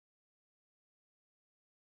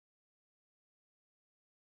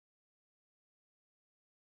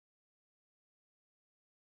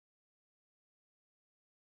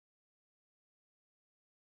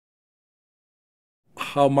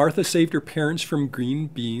How Martha Saved Her Parents from Green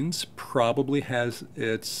Beans probably has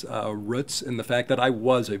its roots in the fact that I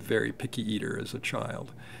was a very picky eater as a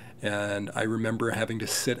child. And I remember having to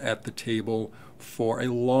sit at the table for a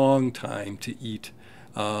long time to eat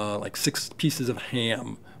like 6 pieces of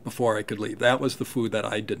ham before I could leave. That was the food that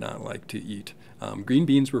I did not like to eat. Green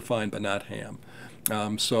beans were fine, but not ham.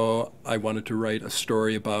 So I wanted to write a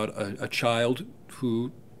story about a child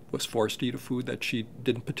who was forced to eat a food that she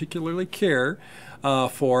didn't particularly care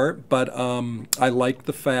for, but I liked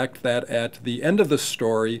the fact that at the end of the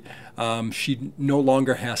story, she no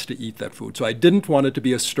longer has to eat that food. So I didn't want it to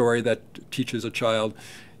be a story that teaches a child,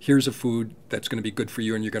 here's a food that's going to be good for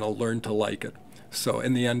you and you're going to learn to like it. So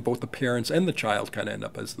in the end, both the parents and the child kind of end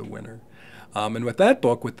up as the winner. And with that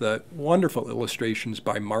book, with the wonderful illustrations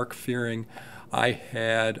by Mark Fearing, I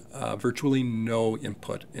had virtually no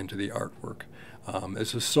input into the artwork.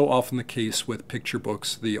 As is so often the case with picture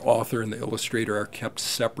books, the author and the illustrator are kept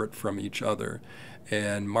separate from each other.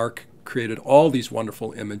 And Mark created all these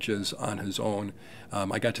wonderful images on his own.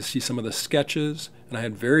 I got to see some of the sketches, and I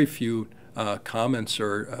had very few comments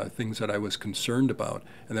or things that I was concerned about.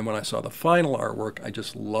 And then when I saw the final artwork, I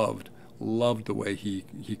just loved the way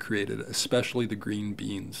he created it, especially the green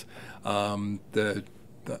beans. The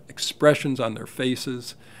expressions on their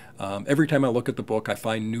faces. Every time I look at the book, I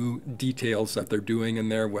find new details that they're doing in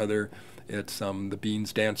there, whether it's the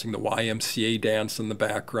beans dancing the YMCA dance in the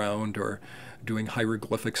background or doing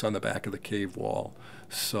hieroglyphics on the back of the cave wall.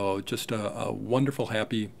 So just a wonderful,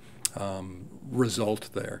 happy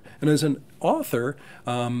result there. And as an author,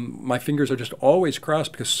 my fingers are just always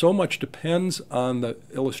crossed because so much depends on the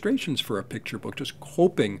illustrations for a picture book, just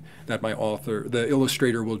hoping that my author, the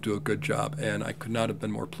illustrator, will do a good job. And I could not have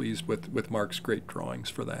been more pleased with Mark's great drawings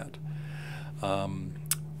for that.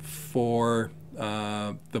 For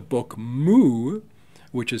the book Moo,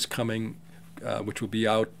 which is coming, which will be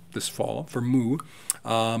out this fall, for Moo,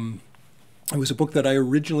 it was a book that I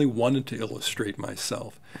originally wanted to illustrate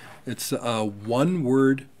myself. It's a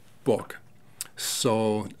one-word book.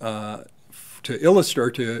 So to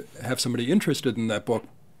illustrate, to have somebody interested in that book,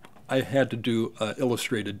 I had to do an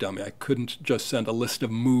illustrated dummy. I couldn't just send a list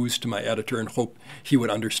of moos to my editor and hope he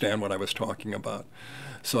would understand what I was talking about.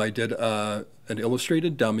 So I did an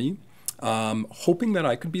illustrated dummy, hoping that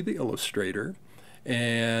I could be the illustrator.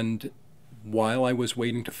 And while I was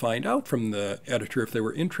waiting to find out from the editor if they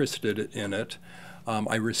were interested in it,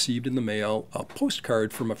 I received in the mail a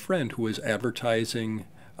postcard from a friend who was advertising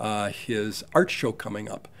his art show coming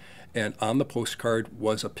up. And on the postcard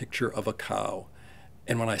was a picture of a cow.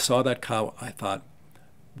 And when I saw that cow, I thought,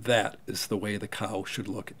 that is the way the cow should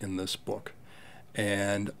look in this book.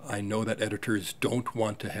 And I know that editors don't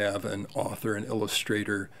want to have an author and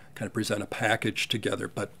illustrator kind of present a package together,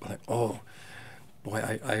 but oh,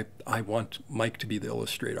 boy, I want Mike to be the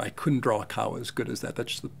illustrator. I couldn't draw a cow as good as that.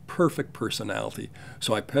 That's the perfect personality.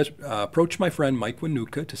 So I approached my friend Mike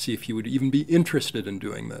Winutka to see if he would even be interested in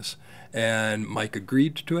doing this. And Mike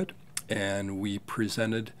agreed to it, and we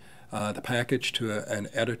presented the package to an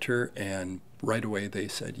editor, and right away they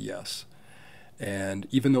said yes. And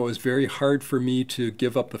even though it was very hard for me to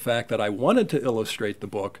give up the fact that I wanted to illustrate the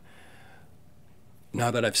book, now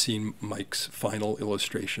that I've seen Mike's final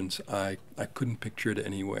illustrations, I couldn't picture it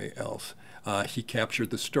any way else. He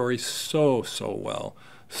captured the story so well.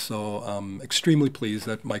 So I'm extremely pleased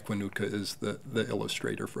that Mike Winutka is the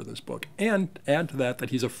illustrator for this book. And add to that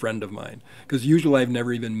he's a friend of mine, because usually I've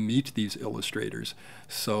never even met these illustrators.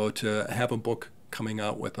 So to have a book coming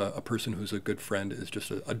out with a person who's a good friend is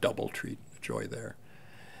just a double treat, joy there.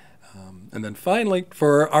 And then finally,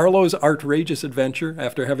 for Arlo's Artrageous Adventure,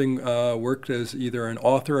 after having worked as either an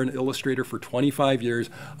author or an illustrator for 25 years,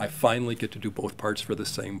 I finally get to do both parts for the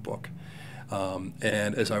same book.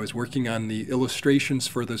 And as I was working on the illustrations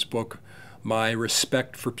for this book, my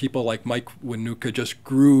respect for people like Mike Winutka just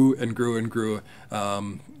grew and grew and grew,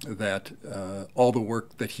 that all the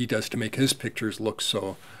work that he does to make his pictures look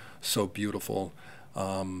so beautiful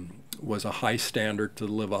was a high standard to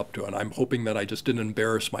live up to, and I'm hoping that I just didn't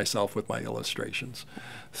embarrass myself with my illustrations.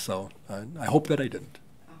 So I hope that I didn't.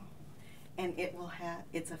 And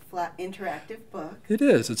it's a flat interactive book. It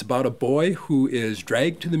is. It's about a boy who is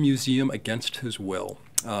dragged to the museum against his will,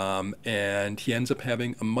 and he ends up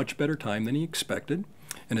having a much better time than he expected.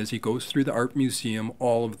 And as he goes through the art museum,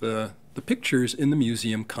 all of the pictures in the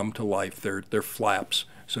museum come to life. They're flaps.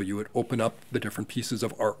 So you would open up the different pieces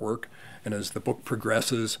of artwork, and as the book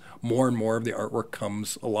progresses, more and more of the artwork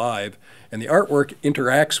comes alive. And the artwork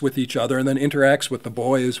interacts with each other and then interacts with the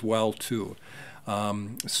boy as well, too.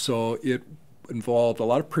 So involved a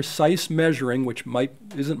lot of precise measuring, which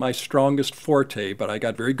isn't my strongest forte, but I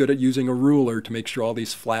got very good at using a ruler to make sure all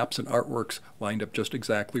these flaps and artworks lined up just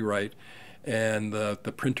exactly right. And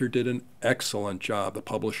the printer did an excellent job, the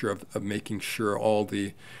publisher, of making sure all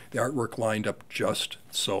the artwork lined up just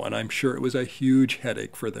so. And I'm sure it was a huge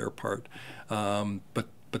headache for their part, but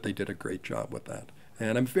they did a great job with that.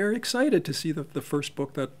 And I'm very excited to see the first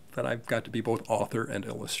book that I've got to be both author and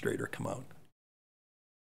illustrator come out.